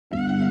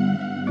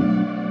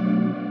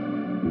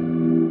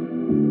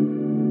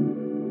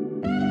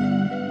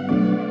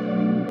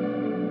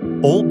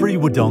Albury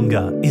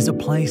Wodonga is a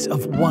place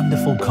of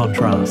wonderful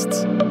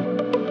contrasts,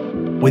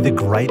 where the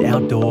great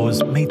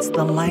outdoors meets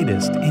the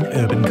latest in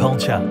urban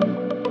culture,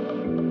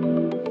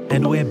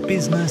 and where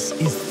business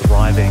is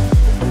thriving.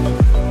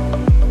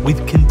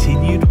 With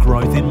continued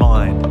growth in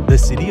mind, the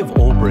City of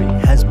Albury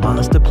has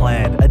master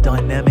planned a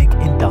dynamic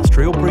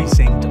industrial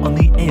precinct on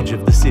the edge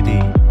of the city.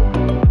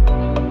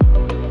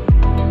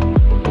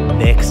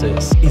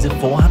 NEXUS is a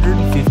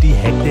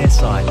 450-hectare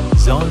site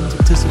zoned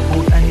to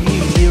support a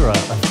new era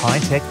of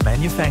high-tech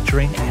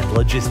manufacturing and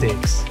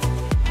logistics.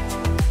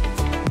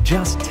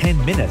 Just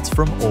 10 minutes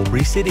from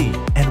Albury City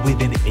and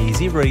within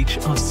easy reach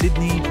of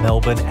Sydney,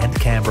 Melbourne and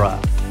Canberra.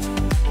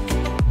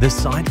 The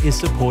site is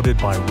supported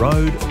by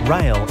road,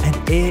 rail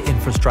and air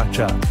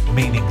infrastructure,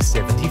 meaning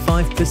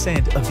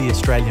 75% of the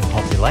Australian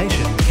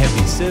population can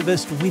be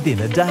serviced within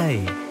a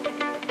day.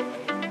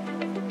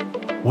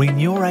 When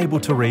you're able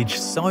to reach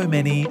so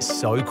many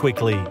so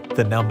quickly,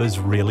 the numbers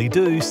really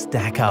do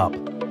stack up.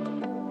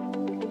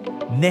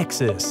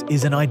 NEXUS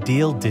is an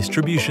ideal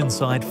distribution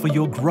site for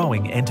your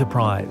growing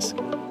enterprise.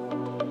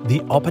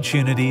 The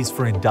opportunities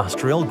for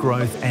industrial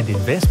growth and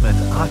investment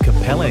are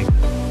compelling.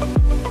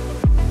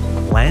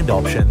 Land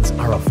options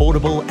are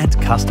affordable and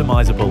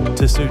customisable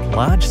to suit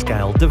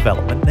large-scale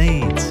development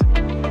needs.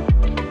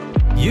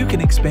 You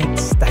can expect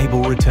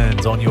stable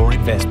returns on your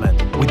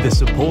investment with the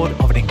support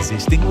of an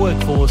existing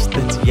workforce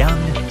that's young,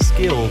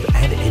 skilled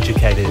and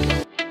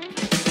educated.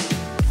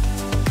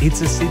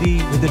 It's a city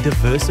with a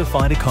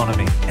diversified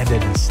economy and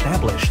an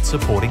established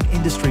supporting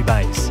industry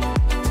base.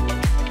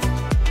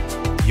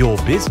 Your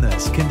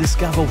business can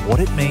discover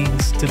what it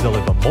means to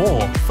deliver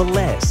more for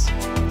less.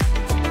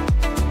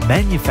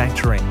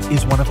 Manufacturing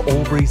is one of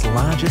Albury's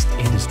largest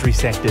industry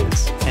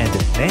sectors, and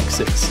at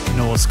NEXUS,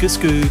 Norske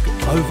Skog,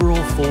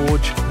 Overall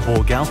Forge,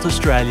 Borgalt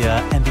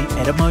Australia and the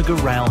Edamoga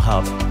Rail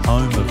Hub,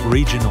 home of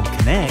Regional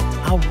Connect,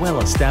 are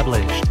well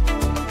established.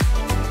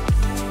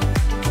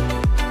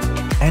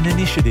 An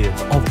initiative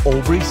of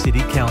Albury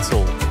City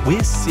Council,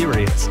 we're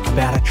serious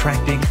about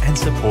attracting and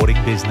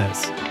supporting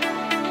business.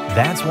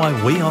 That's why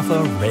we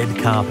offer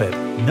red carpet,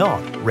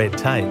 not red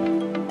tape.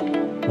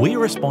 We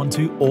respond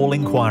to all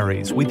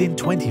inquiries within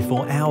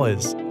 24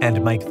 hours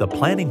and make the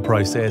planning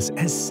process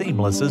as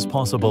seamless as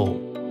possible.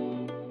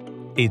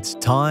 It's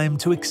time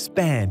to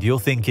expand your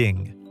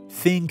thinking.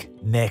 Think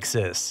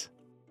NEXUS.